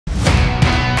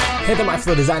Hey there my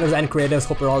fellow designers and creators,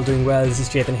 hope you're all doing well. This is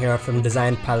Chetan here from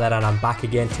Design Palette and I'm back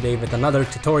again today with another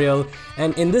tutorial.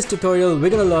 And in this tutorial,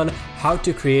 we're gonna learn how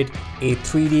to create a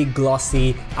 3D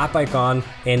glossy app icon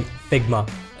in Figma.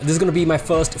 This is gonna be my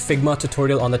first Figma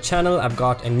tutorial on the channel. I've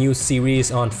got a new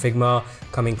series on Figma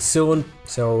coming soon.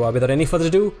 So without any further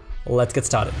ado, let's get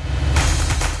started.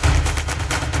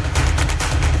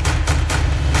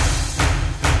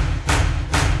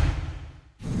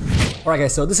 Alright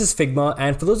guys, so this is Figma,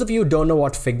 and for those of you who don't know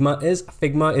what Figma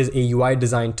is a UI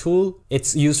design tool.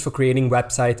 It's used for creating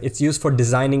websites, it's used for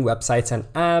designing websites and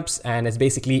apps, and it's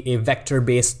basically a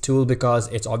vector-based tool because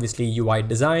it's obviously UI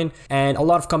design. And a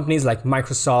lot of companies like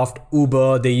Microsoft,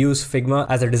 Uber, they use Figma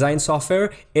as their design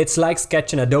software. It's like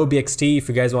Sketch and Adobe XD if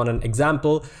you guys want an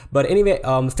example. But anyway,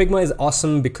 Figma is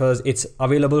awesome because it's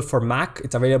available for Mac,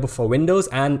 it's available for Windows,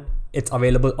 and it's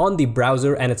available on the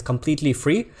browser, and it's completely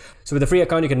free. So with a free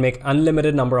account, you can make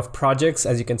unlimited number of projects,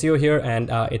 as you can see over here, and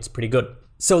it's pretty good.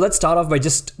 So let's start off by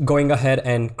just going ahead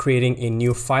and creating a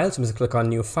new file. So I'm just click on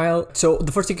new file. So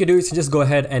the first thing you can do is just go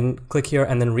ahead and click here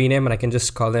and then rename, and I can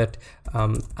just call it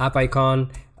app icon.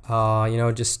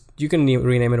 You can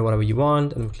rename it whatever you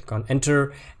want, and click on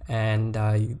enter. And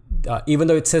even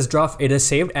though it says draft, it is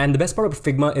saved. And the best part of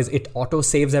Figma is it auto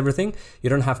saves everything. You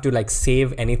don't have to like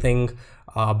save anything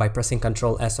by pressing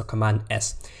Ctrl S or Command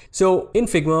S. So in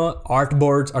Figma,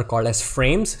 artboards are called as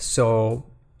frames. So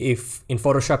if in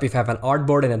Photoshop, if you have an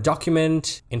artboard in a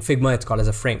document, in Figma, it's called as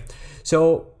a frame.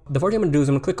 So the first thing I'm gonna do is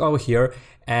I'm gonna click over here,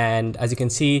 and as you can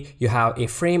see, you have a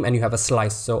frame and you have a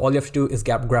slice. So all you have to do is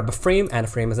grab a frame, and a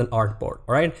frame is an artboard,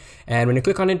 all right? And when you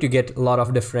click on it, you get a lot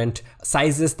of different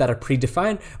sizes that are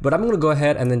predefined, but I'm gonna go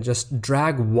ahead and then just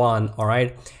drag one, all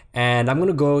right? And I'm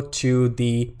gonna go to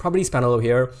the properties panel over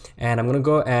here, and I'm gonna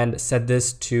go and set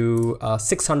this to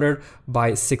 600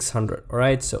 by 600, all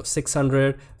right? So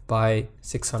 600 by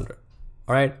 600,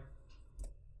 all right?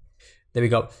 There we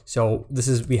go. So this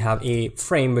is, we have a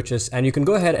frame, which is, and you can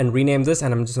go ahead and rename this,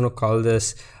 and I'm just gonna call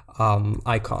this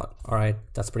icon. All right,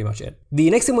 that's pretty much it. The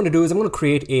next thing I'm gonna do is I'm gonna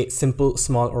create a simple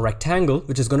small rectangle,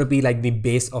 which is gonna be like the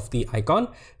base of the icon.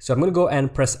 So I'm gonna go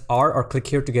and press R or click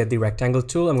here to get the rectangle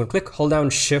tool. I'm gonna hold down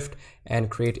Shift and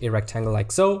create a rectangle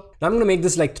like so. Now I'm gonna make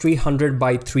this like 300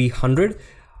 by 300.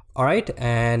 All right,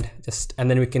 and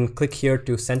then we can click here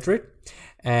to center it.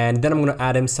 And then I'm gonna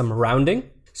add in some rounding.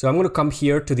 So I'm gonna come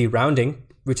here to the rounding,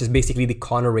 which is basically the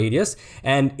corner radius.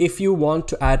 And if you want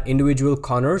to add individual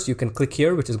corners, you can click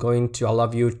here, which is going to allow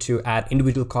you to add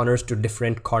individual corners to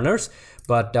different corners.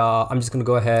 But I'm just gonna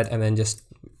go ahead and then just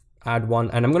add one,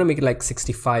 and I'm gonna make it like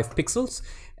 65 pixels.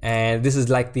 And this is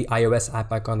like the iOS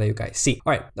app icon that you guys see.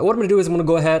 All right, now what I'm gonna do is I'm gonna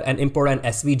go ahead and import an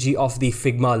SVG of the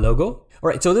Figma logo. All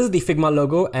right, so this is the Figma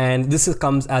logo, and this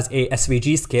comes as a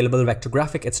SVG, scalable vector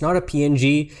graphic. It's not a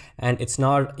PNG and it's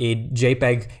not a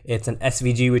JPEG, it's an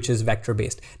SVG, which is vector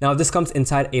based. Now this comes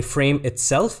inside a frame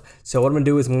itself. So what I'm gonna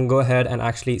do is I'm gonna go ahead and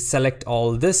actually select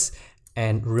all this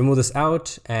and remove this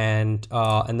out, and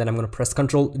then I'm gonna press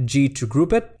Ctrl G to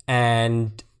group it,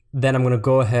 and then I'm gonna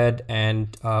go ahead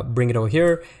and bring it over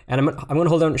here, and I'm gonna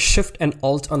hold down Shift and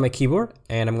Alt on my keyboard,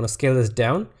 and I'm gonna scale this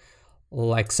down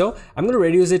like so. I'm gonna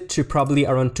reduce it to probably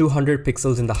around 200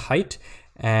 pixels in the height,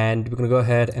 and we're gonna go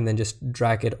ahead and then just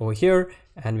drag it over here,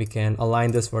 and we can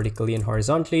align this vertically and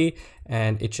horizontally,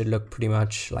 and it should look pretty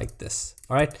much like this.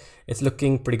 All right, it's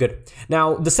looking pretty good.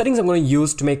 Now the settings I'm gonna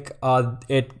use to make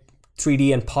it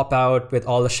 3D and pop out with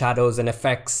all the shadows and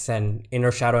effects and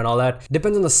inner shadow and all that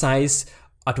depends on the size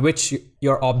at which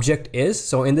your object is.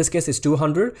 So in this case it's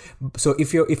 200. So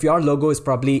if your logo is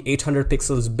probably 800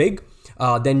 pixels big,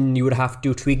 then you would have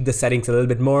to tweak the settings a little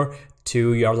bit more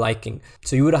to your liking.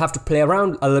 So you would have to play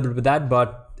around a little bit with that.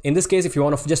 But in this case, if you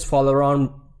want to just follow around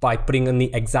by putting in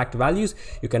the exact values,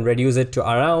 you can reduce it to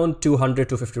around 200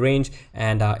 to 50 range,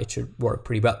 and it should work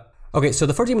pretty well. Okay, so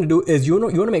the first thing I'm gonna do is you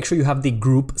want to make sure you have the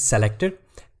group selected.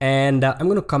 And I'm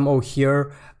gonna come over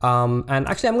here, and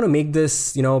actually I'm gonna make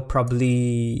this,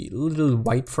 probably a little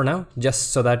white for now,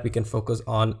 just so that we can focus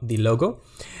on the logo.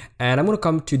 And I'm gonna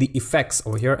come to the effects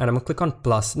over here, and I'm gonna click on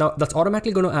plus. Now that's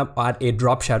automatically gonna add a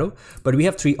drop shadow, but we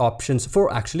have three options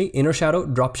for actually: inner shadow,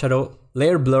 drop shadow,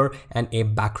 layer blur, and a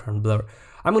background blur.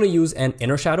 I'm gonna use an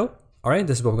inner shadow. All right,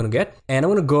 this is what we're gonna get. And I'm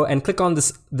gonna go and click on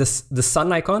the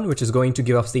sun icon, which is going to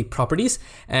give us the properties.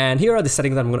 And here are the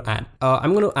settings that I'm gonna add.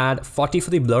 I'm gonna add 40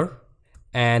 for the blur,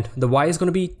 and the Y is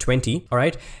gonna be 20, all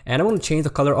right? And I'm gonna change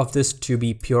the color of this to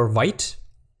be pure white.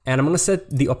 And I'm gonna set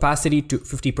the opacity to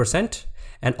 50%.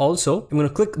 And also I'm gonna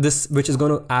click this, which is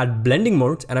gonna add blending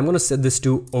mode, and I'm gonna set this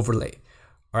to overlay,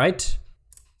 all right?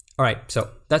 All right, so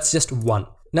that's just one.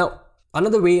 Now,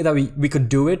 Another way that we could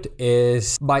do it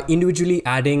is by individually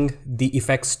adding the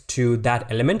effects to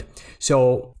that element.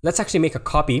 So let's actually make a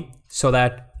copy so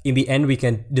that in the end we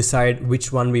can decide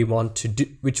which one we want to do,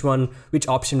 which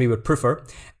option we would prefer.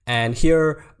 And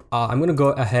here I'm going to go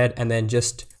ahead and then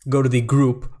just go to the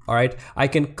group. All right, I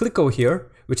can click over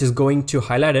here, which is going to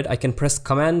highlight it. I can press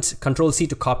Command Control C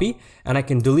to copy, and I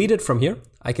can delete it from here.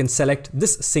 I can select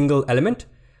this single element.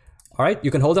 All right,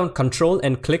 you can hold down Control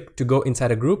and click to go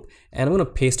inside a group, and I'm going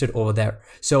to paste it over there.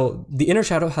 So the inner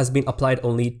shadow has been applied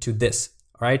only to this.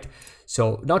 All right,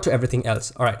 so not to everything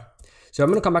else. All right, so I'm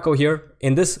going to come back over here.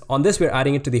 On this, we're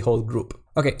adding it to the whole group.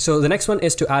 Okay, so the next one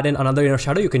is to add in another inner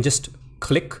shadow. You can just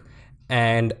click,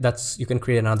 and you can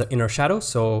create another inner shadow.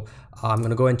 So I'm going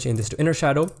to go and change this to inner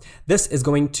shadow. This is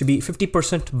going to be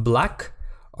 50% black.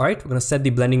 All right, we're going to set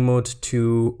the blending mode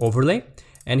to overlay,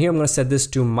 and here I'm going to set this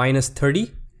to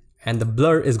 -30. And the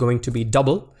blur is going to be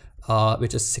double,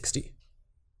 which is 60.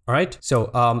 All right, so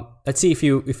let's see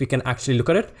if we can actually look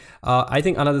at it. I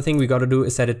think another thing we got to do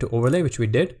is set it to overlay, which we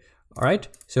did. All right,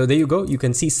 so there you go. You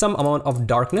can see some amount of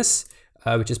darkness,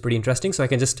 which is pretty interesting. So I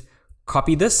can just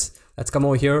copy this. Let's come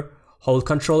over here, hold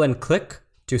Control and click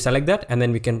to select that, and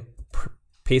then we can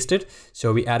paste it.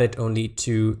 So we add it only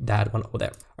to that one over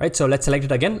there. All right, so let's select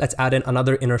it again. Let's add in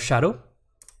another inner shadow.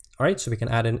 All right, so we can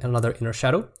add in another inner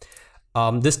shadow.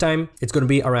 This time it's going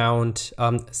to be around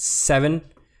 7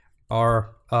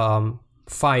 or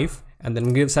 5, and then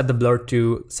I'm going to set the blur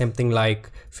to something like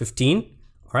 15.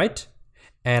 All right,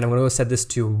 and I'm going to set this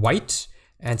to white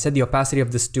and set the opacity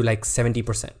of this to like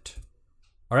 70%.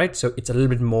 All right, so it's a little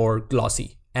bit more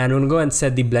glossy, and I'm going to go and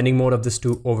set the blending mode of this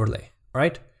to overlay. All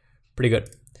right, pretty good.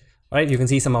 All right, you can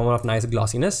see some amount of nice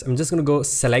glossiness. I'm just going to go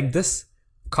select this,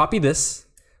 copy this,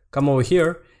 come over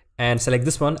here and select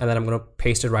this one, and then I'm going to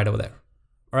paste it right over there.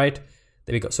 All right,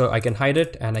 there we go. So I can hide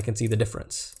it and I can see the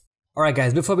difference. All right,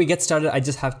 guys, before we get started, I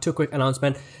just have 2 quick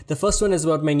announcements. The first one is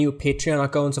about my new Patreon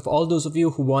account. So for all those of you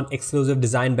who want exclusive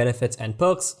design benefits and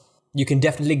perks, you can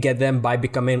definitely get them by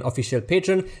becoming an official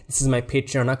patron. This is my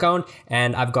Patreon account,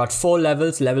 and I've got 4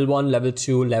 levels: level 1, level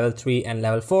 2, level 3, and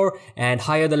level 4. And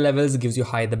higher the levels gives you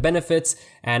higher the benefits.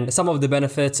 And some of the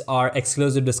benefits are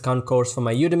exclusive discount codes for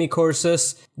my Udemy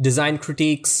courses, design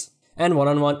critiques, and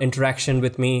one-on-one interaction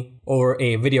with me over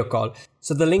a video call.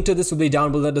 So the link to this will be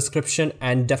down below the description,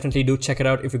 and definitely do check it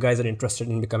out if you guys are interested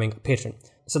in becoming a patron.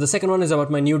 So the second one is about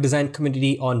my new design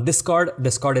community on Discord.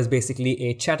 Discord is basically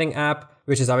a chatting app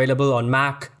which is available on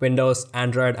Mac, Windows,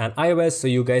 Android, and iOS, so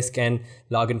you guys can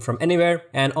log in from anywhere.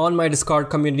 And on my Discord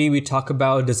community, we talk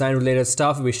about design related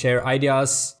stuff. We share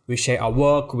ideas, we share our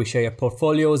work, we share your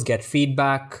portfolios, get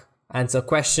feedback, answer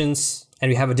questions. And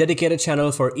we have a dedicated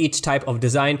channel for each type of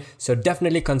design. So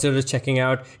definitely consider checking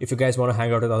out if you guys want to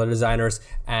hang out with other designers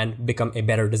and become a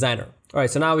better designer. All right,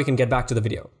 so now we can get back to the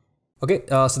video. Okay,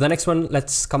 so the next one,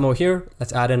 let's come over here.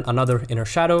 Let's add in another inner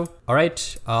shadow. All right,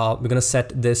 we're gonna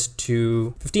set this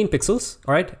to 15 pixels.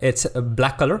 All right, it's a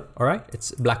black color. All right,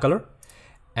 it's black color.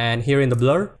 And here in the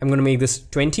blur, I'm gonna make this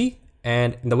 20.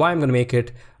 And in the Y, I'm gonna make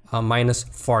it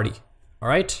 -40. All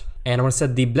right, and I'm gonna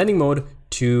set the blending mode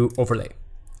to overlay.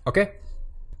 Okay.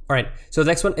 All right, so the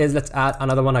next one is let's add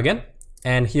another one again.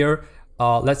 And here,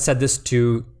 let's set this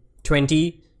to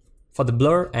 20 for the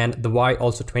blur and the Y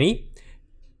also 20.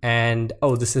 And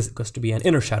oh, this is going to be an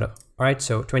inner shadow. All right,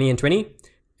 so 20 and 20.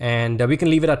 And we can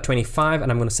leave it at 25, and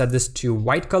I'm going to set this to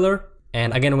white color.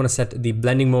 And again, I'm going to set the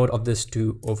blending mode of this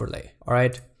to overlay. All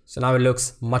right, so now it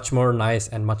looks much more nice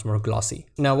and much more glossy.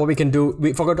 Now what we can do,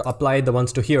 we forgot to apply the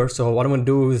ones to here. So what I'm going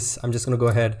to do is I'm just going to go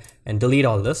ahead and delete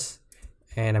all this.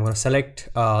 And I'm going to select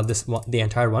this one, the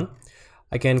entire one.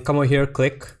 I can come over here,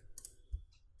 click,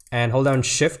 and hold down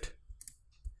Shift.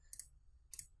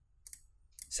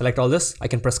 Select all this. I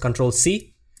can press Control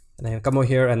C, and then come over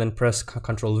here and then press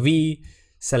Control V.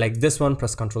 Select this one,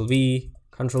 press Control V,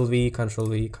 Control V, Control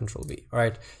V, Control V. All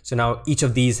right. So now each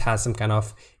of these has some kind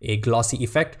of a glossy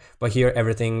effect, but here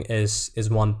everything is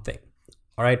one thing.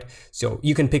 All right. So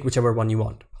you can pick whichever one you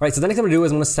want. All right. So the next thing I'm going to do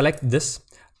is I'm going to select this.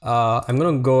 I'm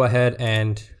going to go ahead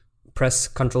and press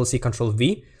Control C, Control V,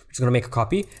 which is going to make a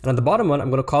copy. And on the bottom one, I'm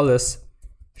going to call this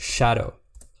shadow.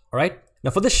 All right.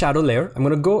 Now for this shadow layer, I'm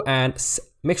going to go and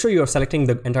make sure you're selecting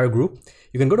the entire group.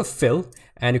 You can go to fill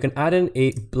and you can add in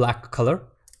a black color,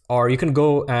 or you can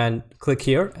go and click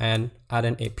here and add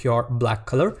in a pure black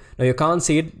color. Now you can't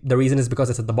see it. The reason is because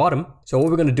it's at the bottom. So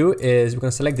what we're going to do is we're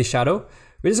going to select the shadow.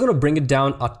 We're just going to bring it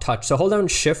down a touch. So hold down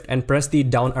Shift and press the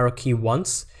down arrow key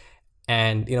once.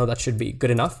 And that should be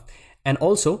good enough. And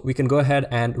also we can go ahead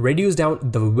and reduce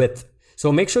down the width.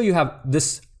 So make sure you have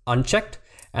this unchecked,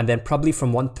 And then probably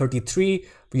from 133,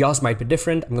 yours might be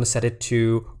different. I'm going to set it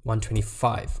to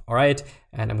 125. All right.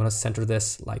 And I'm going to center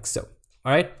this like so.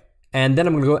 All right. And then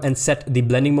I'm going to go and set the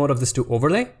blending mode of this to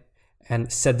overlay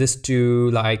and set this to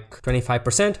like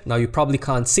 25%. Now you probably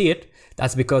can't see it.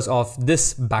 That's because of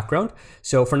this background.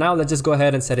 So for now, let's just go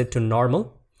ahead and set it to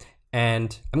normal.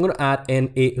 And I'm going to add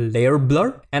in a layer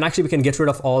blur. And actually we can get rid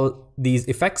of all these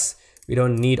effects. We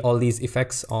don't need all these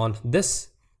effects on this.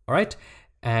 All right.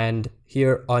 And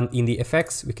here in the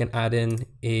effects, we can add in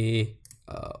a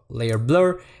layer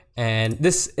blur. And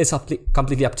this is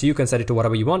completely up to you. You can set it to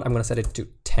whatever you want. I'm going to set it to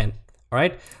 10. All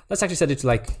right. Let's actually set it to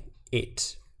like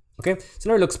 8. Okay. So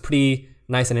now it looks pretty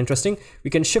nice and interesting. We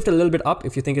can shift a little bit up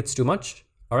if you think it's too much.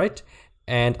 All right.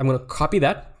 And I'm going to copy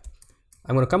that.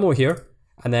 I'm going to come over here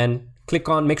and then click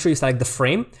on, make sure you select the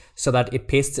frame so that it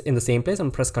pastes in the same place,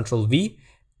 and press Ctrl V.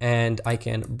 And I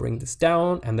can bring this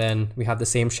down, and then we have the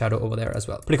same shadow over there as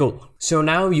well. Pretty cool. So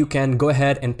now you can go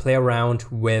ahead and play around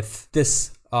with this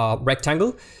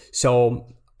rectangle. So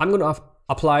I'm going to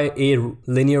apply a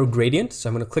linear gradient. So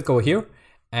I'm going to click over here,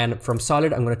 and from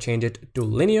solid, I'm going to change it to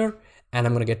linear, and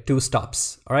I'm going to get 2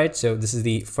 stops. All right. So this is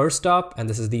the first stop, and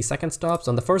this is the second stop.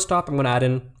 So on the first stop, I'm going to add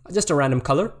in just a random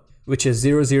color, which is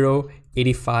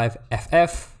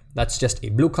 0085FF. That's just a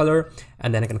blue color.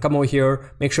 And then I can come over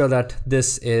here, make sure that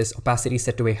this is opacity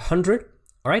set to 100.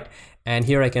 All right. And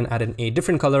here I can add in a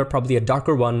different color, probably a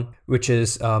darker one, which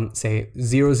is say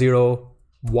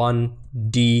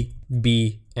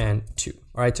 001DB and 2.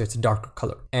 All right. So it's a darker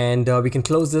color. And we can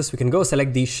close this. We can go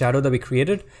select the shadow that we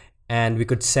created, and we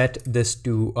could set this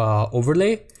to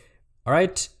overlay. All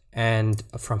right. And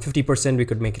from 50%, we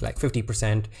could make it like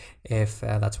 50% if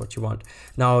that's what you want.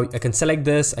 Now I can select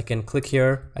this, I can click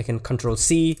here, I can Ctrl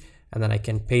C, and then I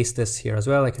can paste this here as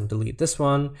well. I can delete this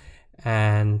one,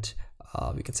 and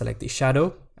we can select the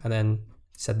shadow and then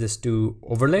set this to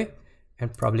overlay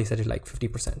and probably set it like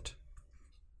 50%.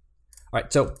 All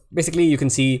right, so basically you can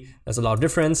see there's a lot of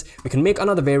difference. We can make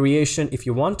another variation if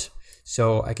you want.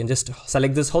 So I can just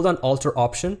select this, hold down Alt or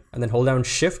Option, and then hold down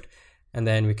Shift. And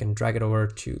then we can drag it over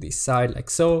to the side like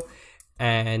so.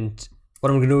 And what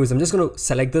I'm going to do is I'm just going to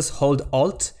select this, hold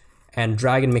Alt and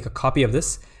drag and make a copy of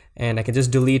this. And I can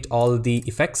just delete all the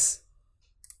effects.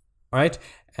 All right.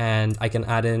 And I can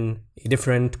add in a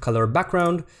different color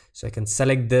background. So I can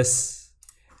select this,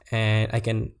 and I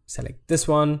can select this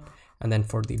one. And then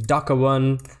for the darker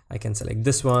one, I can select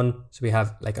this one. So we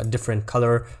have like a different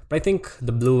color, but I think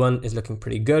the blue one is looking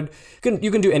pretty good. You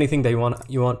can do anything that you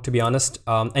want, to be honest.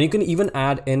 And you can even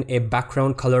add in a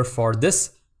background color for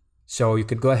this. So you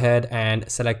could go ahead and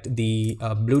select the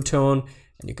blue tone,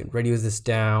 and you can reduce this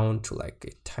down to like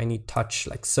a tiny touch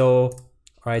like so. All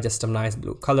right, just a nice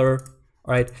blue color.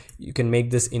 All right, you can make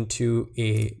this into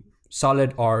a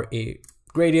solid or a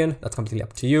gradient. That's completely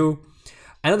up to you.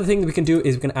 Another thing we can do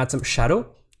is we can add some shadow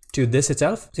to this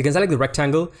itself. So you can select the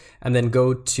rectangle and then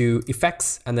go to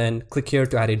effects and then click here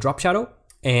to add a drop shadow.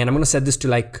 And I'm going to set this to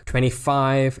like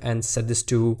 25 and set this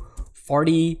to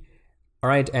 40. All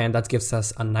right. And that gives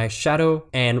us a nice shadow.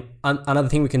 And another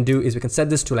thing we can do is we can set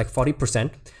this to like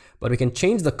 40%, but we can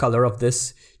change the color of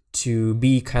this to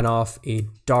be kind of a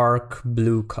dark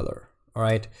blue color. All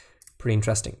right. Pretty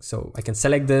interesting. So I can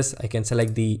select this. I can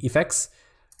select the effects.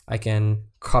 I can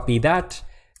copy that.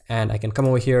 And I can come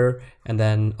over here, and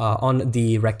then on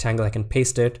the rectangle, I can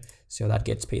paste it. So that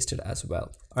gets pasted as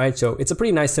well. All right, so it's a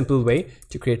pretty nice, simple way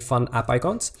to create fun app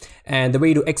icons. And the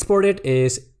way to export it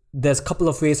is there's a couple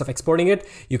of ways of exporting it.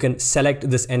 You can select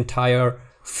this entire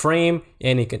frame,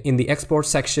 and you can, in the export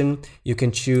section, you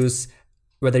can choose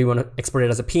whether you want to export it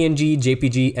as a PNG,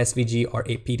 JPG, SVG, or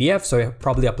a PDF. So you're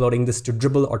probably uploading this to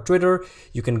Dribbble or Twitter.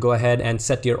 You can go ahead and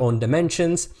set your own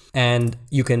dimensions, and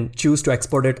you can choose to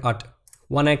export it at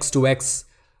 1x, 2x,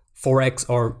 4x,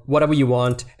 or whatever you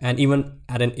want, and even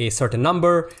add in a certain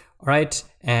number. All right.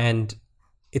 And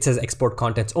it says export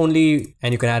contents only,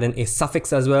 and you can add in a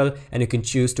suffix as well, and you can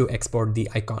choose to export the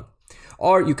icon.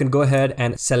 Or you can go ahead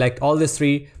and select all these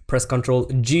three, press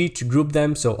Ctrl G to group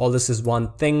them. So all this is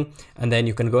one thing, and then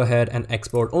you can go ahead and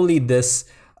export only this,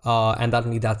 and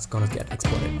that's gonna get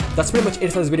exported. That's pretty much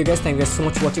it for this video, guys. Thank you guys so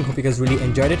much for watching. Hope you guys really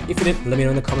enjoyed it. If you did, let me know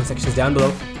in the comment sections down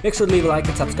below. Make sure to leave a like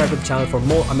and subscribe to the channel for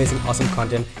more amazing, awesome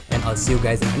content, and I'll see you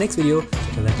guys in the next video. So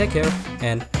till then, take care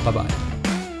and bye-bye.